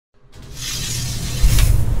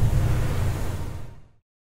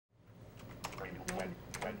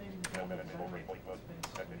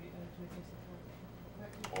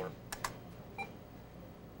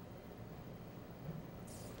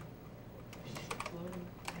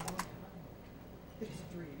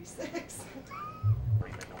386.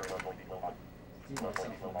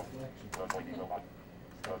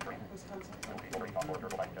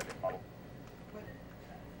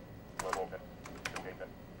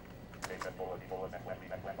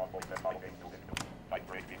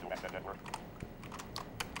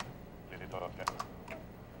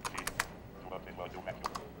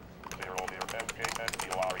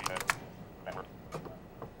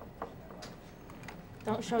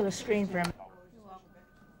 Don't show the screen for him. You're welcome.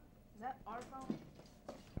 Is that our phone?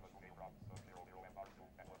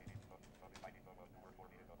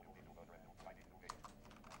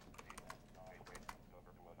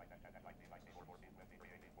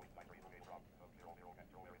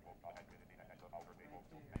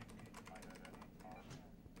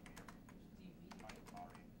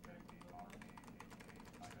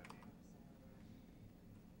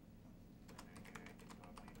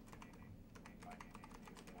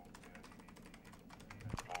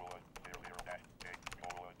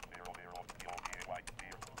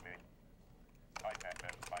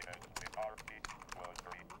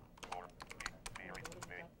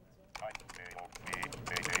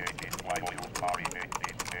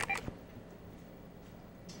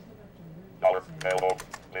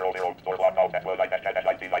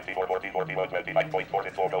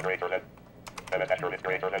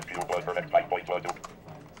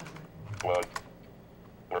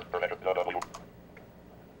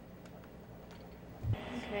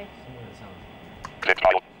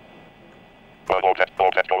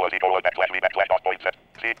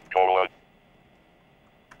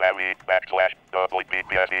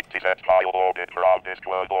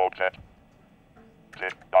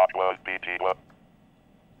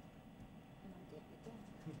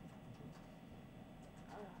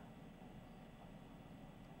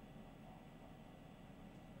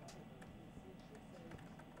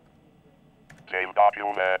 Save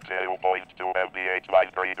document 2.2 MB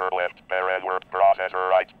vibrator left, parent word processor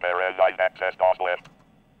right, parent line access DOS left.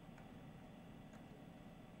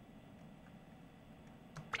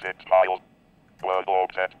 6 files. 1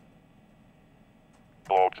 load set.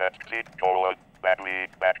 Load set C colon battery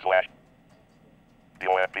backslash.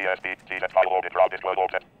 DOFBSB C set file loaded from this one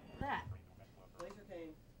load set. That. Laser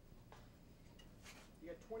cane. You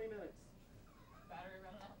got 20 minutes. Battery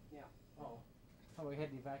run out? Yeah. Oh. Oh, we had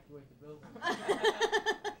to evacuate the building.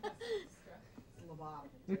 Lobotomy.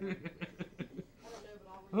 I don't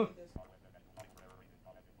know, but I'll read this.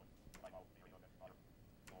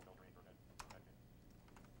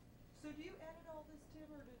 So do you edit all this, Tim,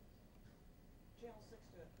 or did Channel 6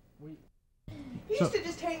 do it? He used to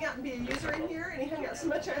just hang out and be a user in here, and he hung out so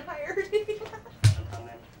much I hired him.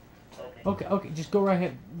 Okay, just go right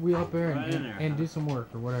ahead, wheel up there and do some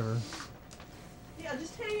work or whatever. Yeah,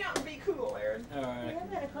 just hang out and be cool, Aaron. Alright.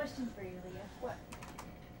 I've got a question for you, Leah. What?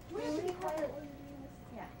 Do we have to be quiet when you're doing this?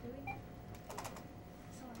 Yeah, do we?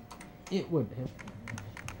 Sorry. It would have.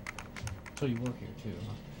 So you work here too,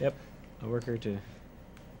 huh? Yep, I work here too.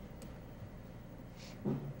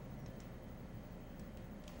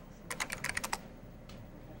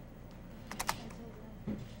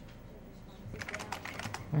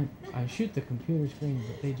 I shoot the computer screen,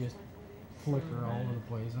 but they just flicker all over the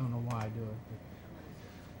place. I don't know why I do it.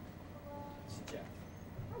 It's Jeff.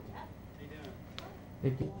 Hi, Jeff. How you doing? They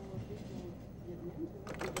get,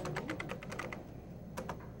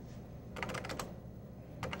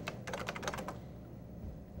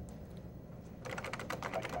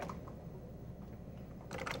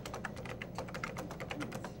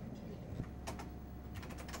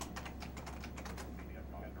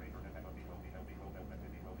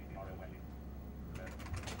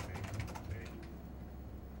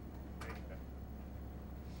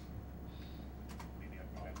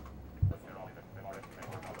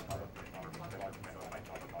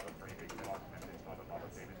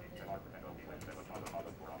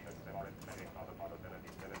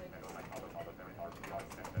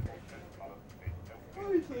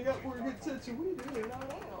 Obviously, I got more good sense of we do than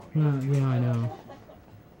I know. yeah, I know.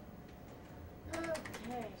 Okay.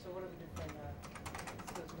 So what are the different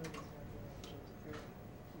those movies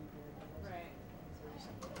Right.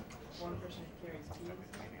 one person carries keys.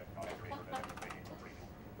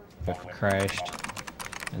 Crashed,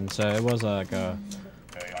 and so it was like a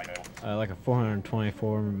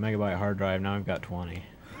 424 megabyte hard drive. Now I've got 20.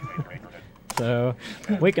 So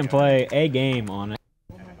we can play a game on it.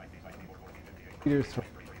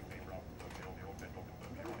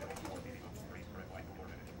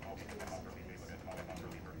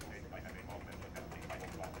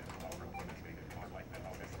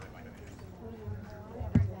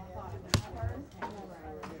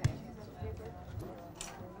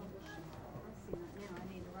 Now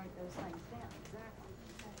I need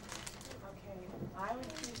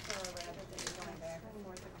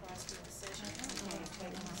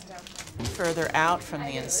further out from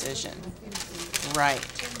the incision. Right,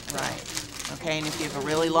 right. Okay, and if you have a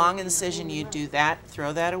really long incision, you'd do that,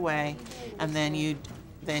 throw that away, and then you'd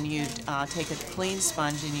take a clean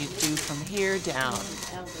sponge and you'd do from here down.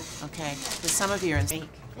 Okay, because some of you are in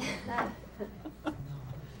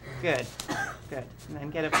Good, good. And then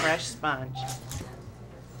get a fresh sponge.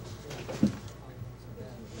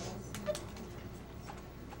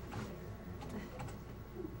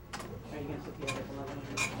 Are you going to put the other glove on?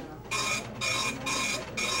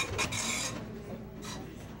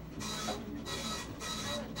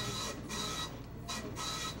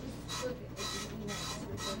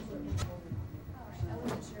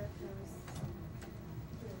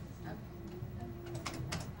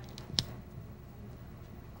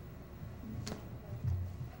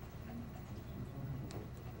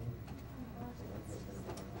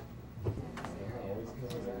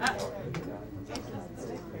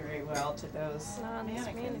 Very well to those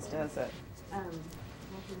mannequins, does it?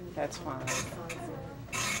 That's fine.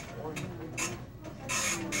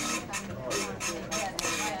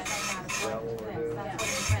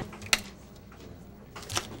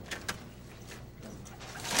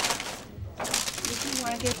 If you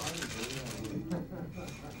want to get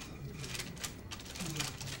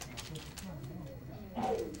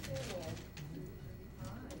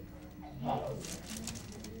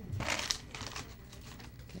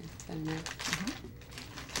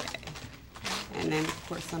and then of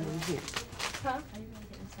course some in here. Huh? Are you really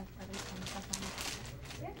getting stuff ready from stuff on it?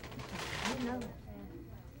 Yeah. I didn't know that.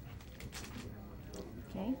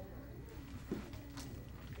 Okay.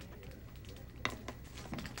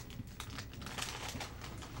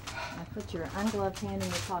 Now put your ungloved hand in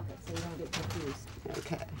your pocket so you don't get confused.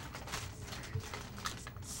 Okay.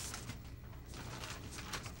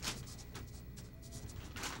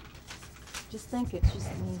 Just think it's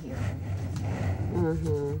just me here.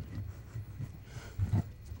 Mm-hmm.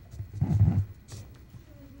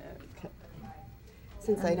 Okay.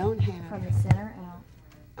 Since I don't have... From the center out.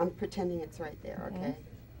 I'm pretending it's right there, okay?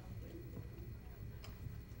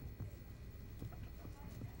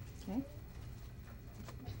 Okay.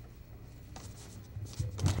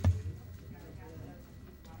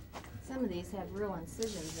 Some of these have real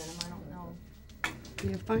incisions in them. I don't know.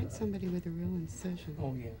 You find somebody with a real incision.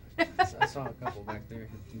 Oh yeah, I saw a couple back there.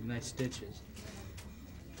 Nice stitches.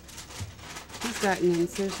 He's got an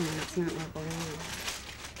incision that's not level out.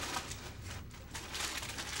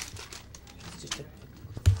 It's just a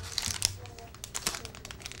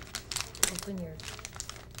Open your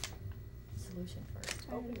solution first.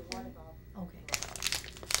 Open your water bottle. Okay.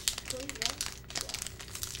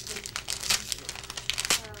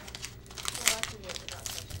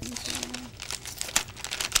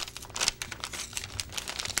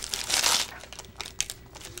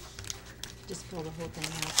 Just pull the whole thing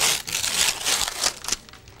out.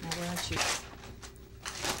 Now where aren't you?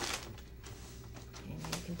 Okay, now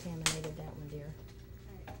you contaminated that one, dear.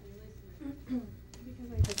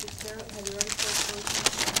 Because I took this care of, have you already started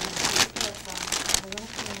The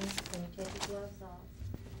left hand, when you take your gloves off.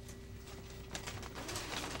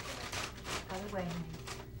 Other way, honey.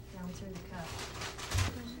 Down through the cup.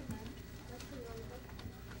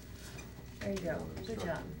 There you go. Good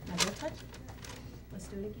job. Now don't touch it. Let's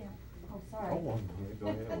do it again. Oh, sorry. Oh, go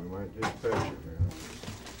ahead, we might just touch it now.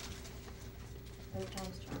 Third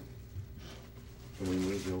time's charm. Can we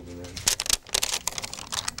move you over there?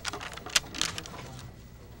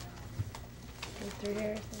 Go through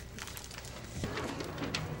there.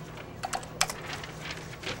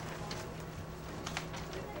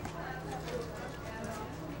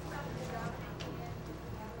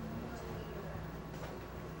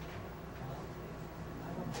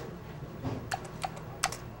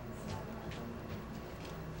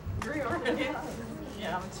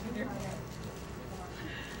 Yeah, I'm a junior.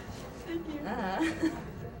 Thank you.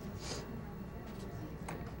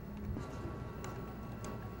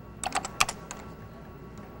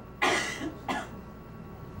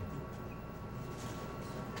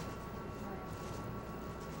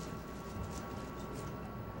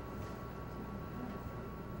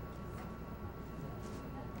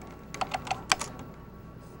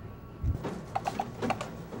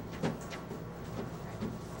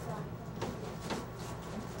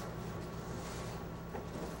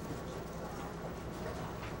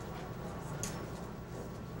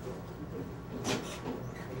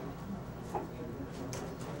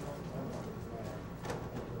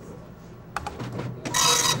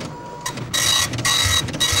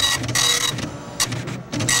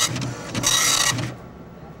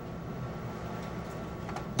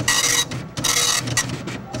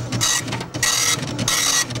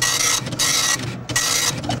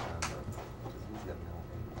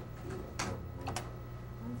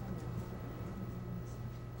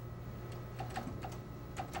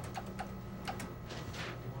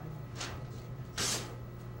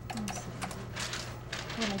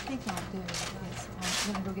 What I think I'll do is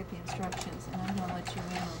I'm gonna go get the instructions and I'm gonna let you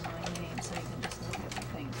in on my name so you can just look at the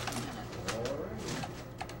things for a minute.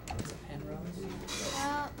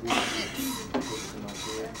 Well,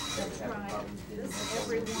 That's right.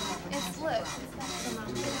 it's look, it's got some on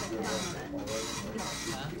it.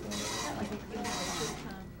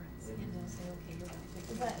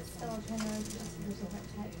 Is that still a Penrose? There's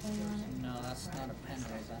a type thing on it? No, that's not a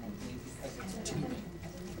Penrose, I don't believe, because it's tubing.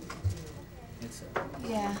 It's a,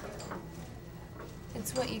 Yeah.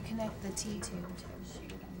 It's what you connect the T-tube to.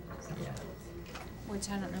 yeah. Which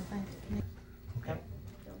I don't know if I have to connect. Yep.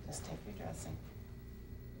 Just take your dressing.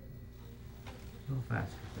 A little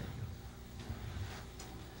faster. There you go.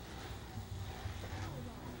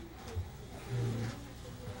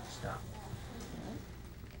 Stop.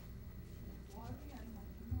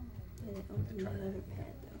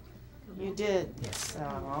 You did,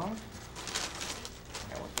 so.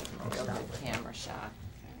 We'll get the camera shot.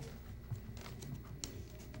 Okay.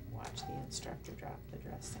 Watch the instructor drop the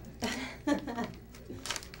dressing.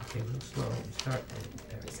 Okay, real slow. Start.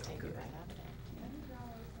 There we Just go. take it Good. right up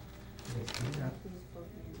there. Lift it up.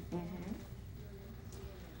 Mhm.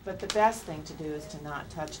 But the best thing to do is to not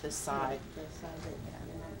touch this side.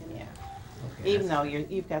 Yeah. Okay, Even that's- though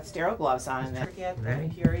you've got sterile gloves on and then forget the Ready?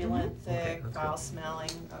 purulent, Okay, thick, let's go. foul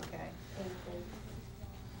smelling, okay.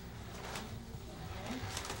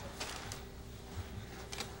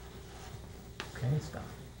 Okay, stop.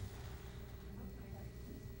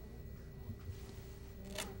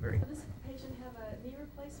 Very good. Does this patient have a knee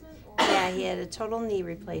replacement or? Yeah, he had a total knee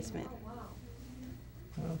replacement. Oh, wow.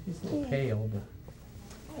 Well, he's a little pale, but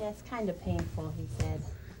Yeah, it's kind of painful, he said.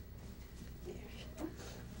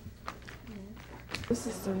 This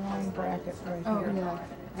is the wrong bracket right Oh, here. yeah.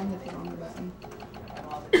 I hit the wrong button.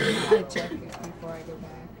 I check it before I go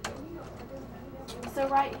back. So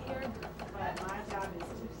right here, But my job is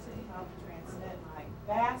to help transmit my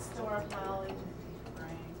vast store of knowledge and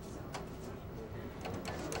brains.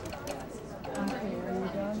 Okay, are you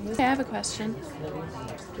done? I have a question.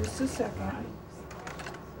 Just a second.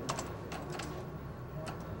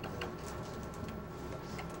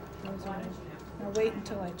 Now wait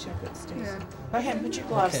until I check it, Stacy. Go ahead and put your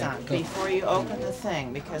gloves Okay, on go. before you open the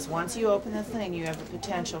thing, because once you open the thing, you have the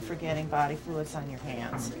potential for getting body fluids on your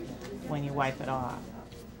hands when you wipe it off.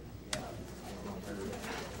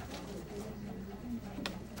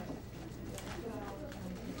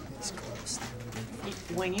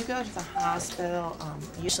 When you go to the hospital,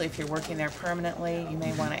 usually if you're working there permanently, you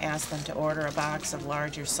may want to ask them to order a box of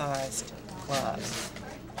larger sized gloves.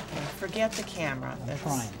 Okay, forget the camera. That's-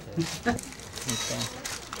 Trying to.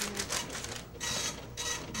 Okay.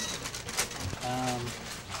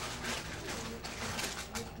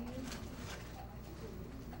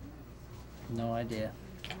 No idea.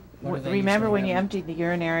 What do they Remember usually when you have? emptied the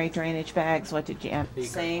urinary drainage bags, what did you empty?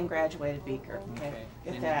 Beaker. Same graduated beaker, okay? Okay.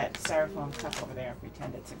 Get And- that styrofoam cup over there,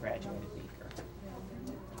 pretend it's a graduated beaker.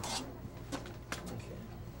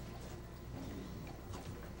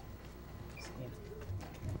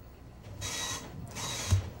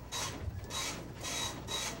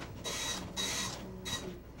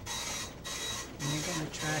 And you're gonna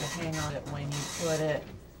try to hang on it when you put it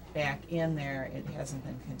back in there, it hasn't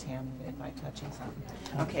been contaminated by touching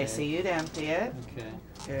something. Okay, so you'd empty it. Okay.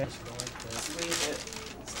 Good. Just go like this. Squeeze it,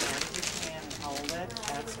 stand if you can, and hold it.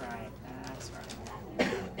 That's right, that's right.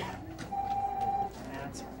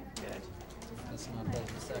 That's right, good. That's not take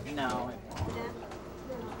a second. No, it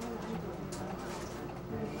won't.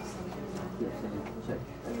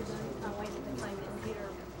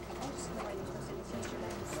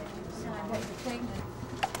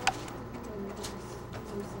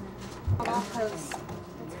 Because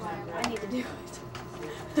that's why I need to do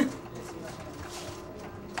it.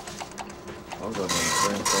 I'll go ahead and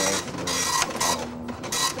print that and then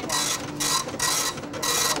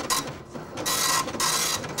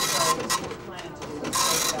So what you plan to do is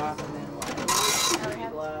take it off and then what? Put your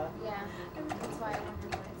glove. Yeah, that's why I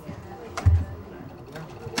wondered why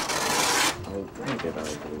I think it ought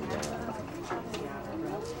to do that.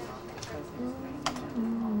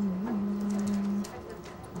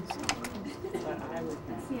 But I would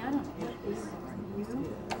See, I don't have this.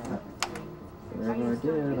 Whatever I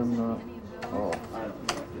did, I'm not. Oh, I don't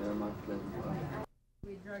know. Yeah, my thing.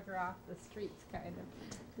 We drug her off the streets, kind of.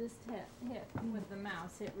 Just hit with the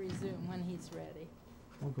mouse, hit resume when he's ready.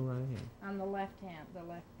 we'll go right ahead. On the left hand, the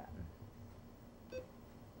left button.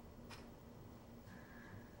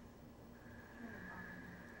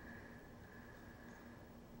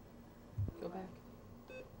 Go back.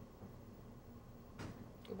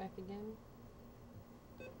 Go back again.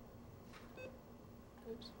 Oops,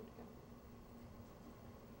 where'd it go?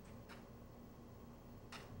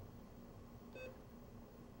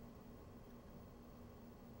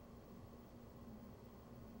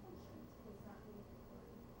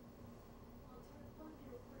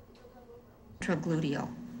 intergluteal.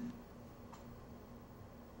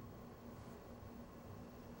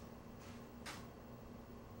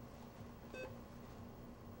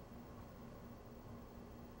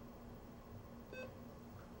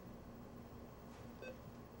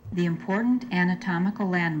 The important anatomical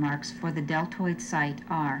landmarks for the deltoid site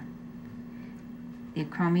are the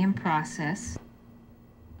acromion process,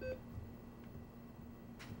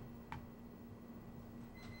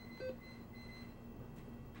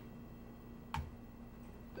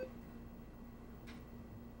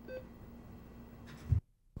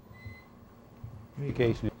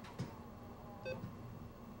 Communication.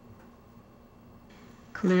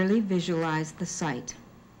 clearly visualize the site.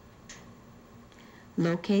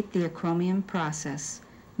 Locate the acromion process.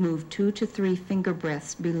 Move 2 to 3 finger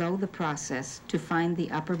breadths below the process to find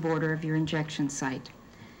the upper border of your injection site.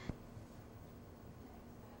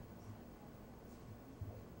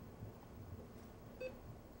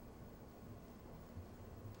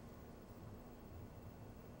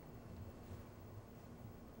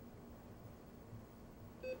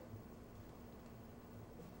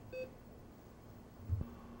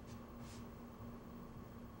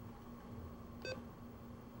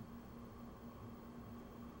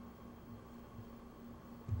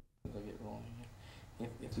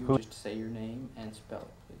 If you would just say your name and spell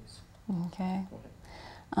it, please. Okay.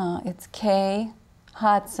 It's Kay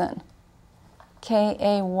Hodson.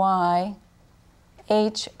 Kayhodson.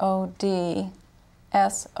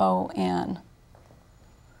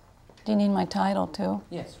 Do you need my title too?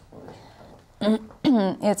 Yes.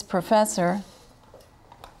 It's Professor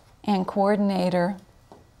and Coordinator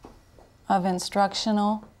of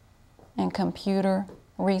Instructional and Computer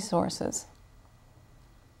Resources.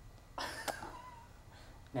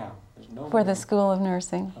 Now, there's no for way. the School of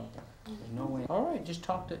Nursing. Okay. There's no way. All right, just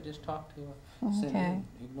talk to Cindy. Okay.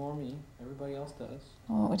 Ignore me. Everybody else does.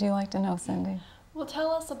 What would you like to know, Cindy? Well, tell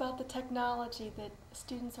us about the technology that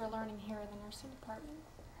students are learning here in the nursing department.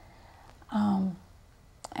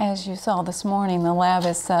 As you saw this morning, the lab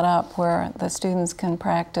is set up where the students can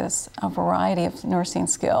practice a variety of nursing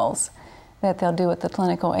skills that they'll do at the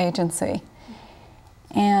clinical agency.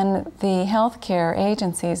 And the healthcare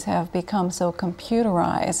agencies have become so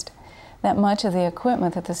computerized that much of the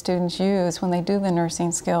equipment that the students use when they do the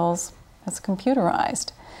nursing skills is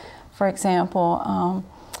computerized. For example,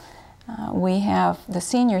 we have the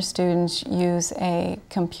senior students use a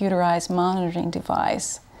computerized monitoring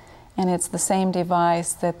device, and it's the same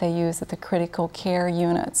device that they use at the critical care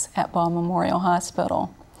units at Ball Memorial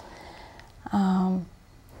Hospital.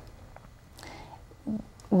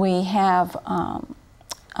 We have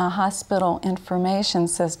a hospital information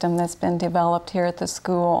system that's been developed here at the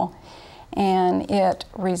school, and it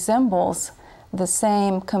resembles the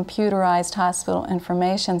same computerized hospital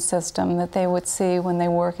information system that they would see when they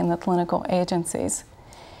work in the clinical agencies.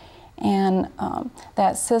 And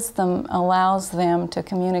that system allows them to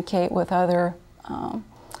communicate with other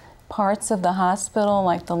parts of the hospital,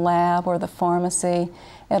 like the lab or the pharmacy.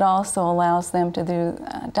 It also allows them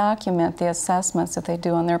to document the assessments that they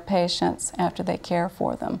do on their patients after they care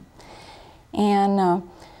for them. And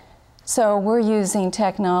so we're using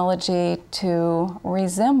technology to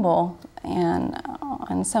resemble, and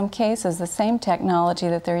in some cases, the same technology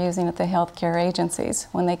that they're using at the healthcare agencies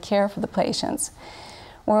when they care for the patients.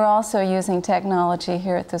 We're also using technology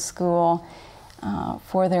here at the school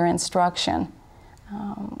for their instruction.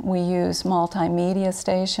 We use multimedia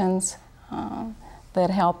stations that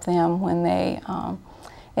help them when they,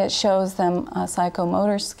 it shows them a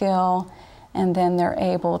psychomotor skill, and then they're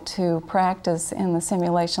able to practice in the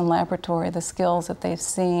simulation laboratory the skills that they've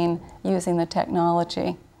seen using the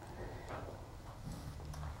technology.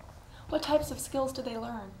 What types of skills do they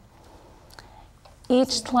learn?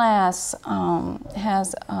 Each class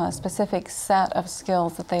has a specific set of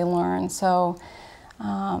skills that they learn. So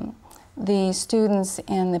the students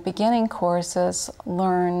in the beginning courses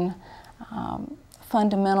learn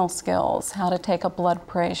fundamental skills, how to take a blood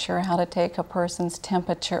pressure, how to take a person's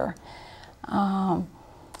temperature.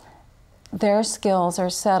 Their skills are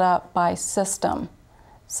set up by system.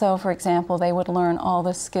 So for example, they would learn all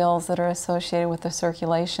the skills that are associated with the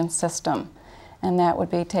circulation system. And that would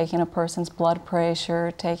be taking a person's blood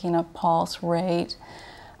pressure, taking a pulse rate.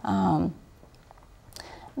 Then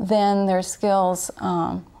their skills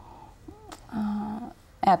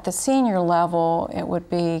at the senior level, it would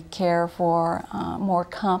be care for more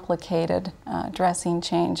complicated dressing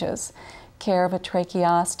changes, care of a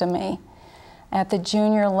tracheostomy. At the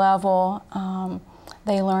junior level,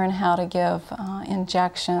 they learn how to give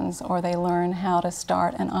injections, or they learn how to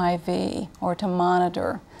start an IV or to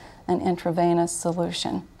monitor an intravenous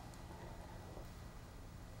solution.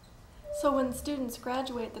 So when students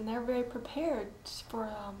graduate, then they're very prepared for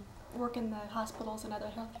work in the hospitals and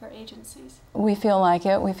other healthcare agencies. We feel like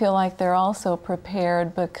it. We feel like they're also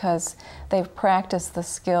prepared because they've practiced the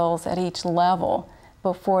skills at each level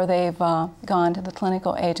before they've gone to the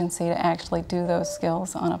clinical agency to actually do those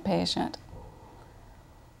skills on a patient.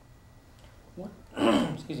 What,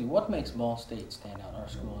 excuse me, what makes Ball State stand out, our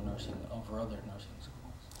school of nursing, over other nursing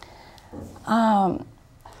schools?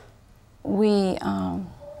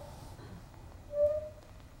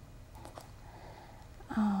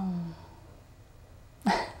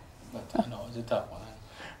 But I know it's a tough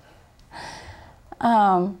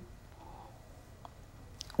one.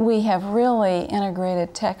 We have really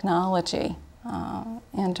integrated technology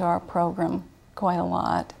into our program quite a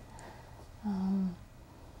lot. I'm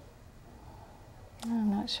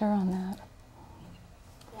not sure on that.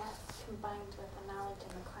 Yeah, combined with the knowledge in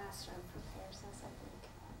the classroom prepares us, I think.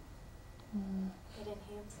 It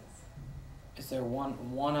enhances. Is there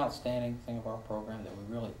one outstanding thing of our program that we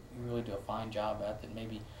really do a fine job at, that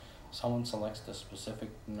maybe someone selects a specific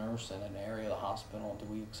nurse in an area of the hospital? Do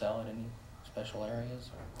we excel at any special areas?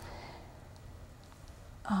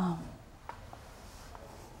 Or?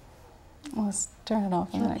 Let's turn it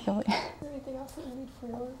off a minute, Gilly. Is there anything else that you need for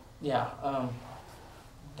your? Yeah.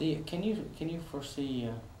 Can you foresee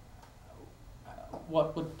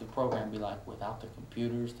what would the program be like without the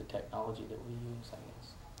computers, the technology that we use, I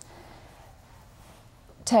guess?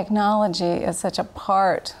 Technology is such a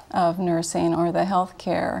part of nursing or the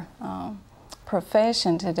healthcare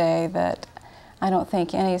profession today that I don't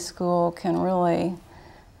think any school can really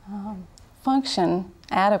function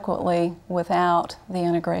adequately without the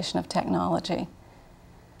integration of technology.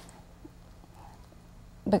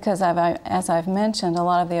 Because as I've mentioned, a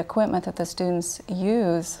lot of the equipment that the students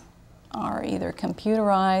use are either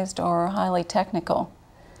computerized or highly technical.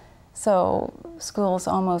 So schools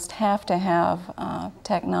almost have to have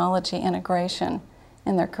technology integration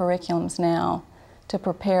in their curriculums now to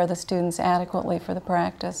prepare the students adequately for the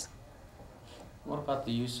practice. What about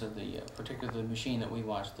the use of the, particularly the machine that we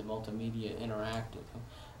watch, the multimedia interactive?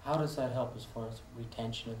 How does that help as far as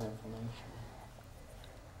retention of information?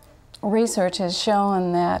 Research has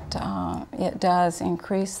shown that it does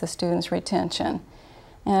increase the students' retention,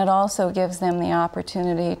 and it also gives them the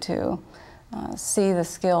opportunity to see the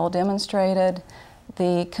skill demonstrated.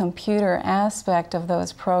 The computer aspect of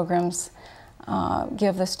those programs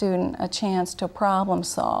give the student a chance to problem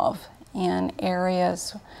solve in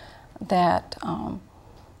areas that are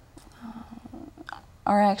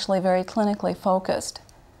actually very clinically focused.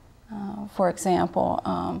 For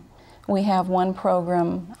example, we have one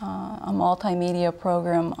program, a multimedia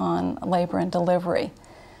program on labor and delivery.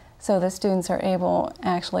 So the students are able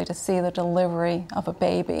actually to see the delivery of a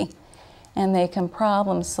baby, and they can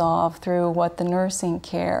problem solve through what the nursing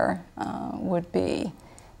care would be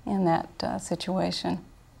in that situation.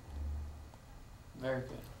 Very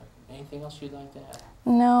good. Anything else you'd like to add?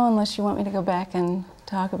 No, unless you want me to go back and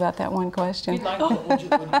talk about that one question. Would you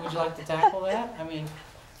like to tackle that? I mean,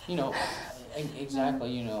 you know, exactly,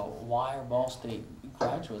 you know, why are Ball State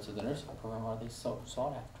graduates of the nursing program, are they so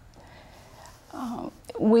sought after?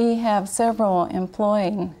 We have several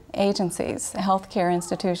employing agencies, healthcare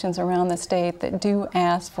institutions around the state that do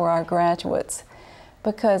ask for our graduates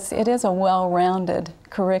because it is a well-rounded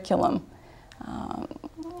curriculum.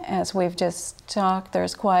 As we've just talked,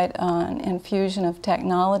 there's quite an infusion of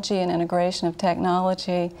technology and integration of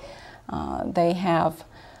technology. They have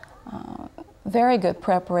very good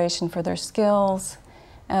preparation for their skills,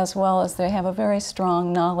 as well as they have a very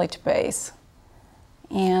strong knowledge base.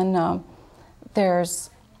 And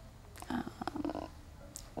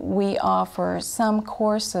we offer some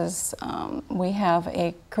courses. We have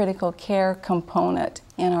a critical care component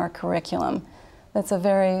in our curriculum that's a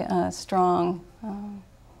very strong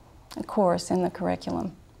course in the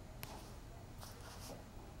curriculum.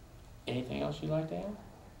 Anything else you'd like to add?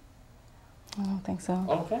 I don't think so.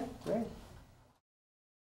 Okay, great.